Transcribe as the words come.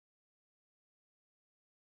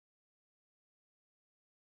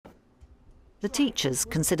The teachers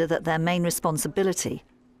consider that their main responsibility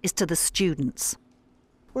is to the students.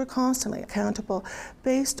 We're constantly accountable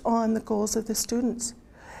based on the goals of the students.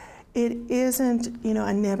 It isn't,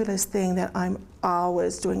 a nebulous thing that I'm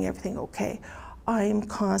always doing everything okay. I am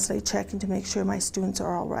constantly checking to make sure my students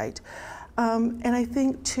are all right. And I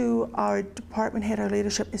think, too, our department head, our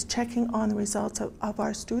leadership, is checking on the results of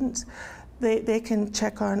our students. They can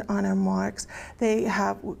check on our marks. They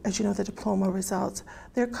have, as you know, the diploma results.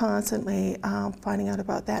 They're constantly finding out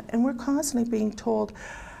about that. And we're constantly being told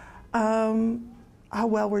how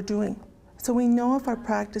well we're doing. So we know if our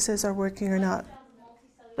practices are working or not.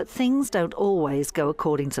 But things don't always go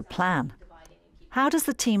according to plan. How does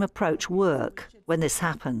the team approach work when this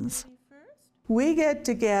happens? We get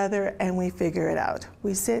together and we figure it out.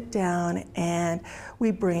 We sit down and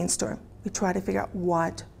we brainstorm. We try to figure out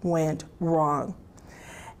what went wrong.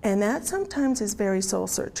 And that sometimes is very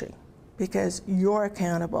soul-searching because you're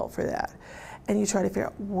accountable for that. And you try to figure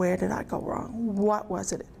out, where did I go wrong? What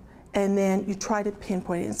was it? And then you try to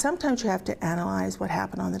pinpoint it. And sometimes you have to analyze what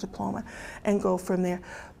happened on the diploma and go from there.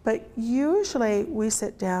 But usually we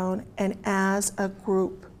sit down and as a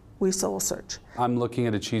group, we soul search. I'm looking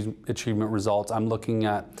at achievement results. I'm looking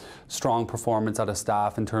at strong performance out of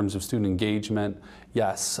staff in terms of student engagement.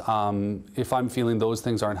 Yes, if I'm feeling those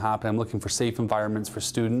things aren't happening, I'm looking for safe environments for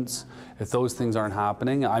students. If those things aren't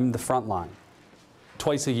happening, I'm the front line.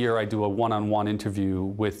 Twice a year I do a one-on-one interview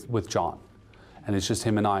with John. And it's just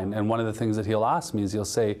him and I. And one of the things that he'll ask me is he'll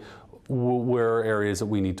say, where are areas that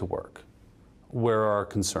we need to work? Where are our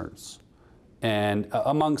concerns? And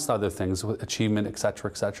amongst other things, achievement, et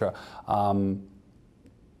cetera, et cetera.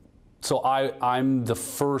 So I'm the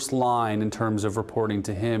first line in terms of reporting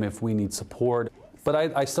to him if we need support. But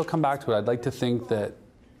I still come back to it. I'd like to think that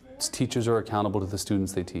teachers are accountable to the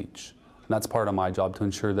students they teach. And that's part of my job, to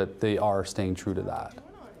ensure that they are staying true to that.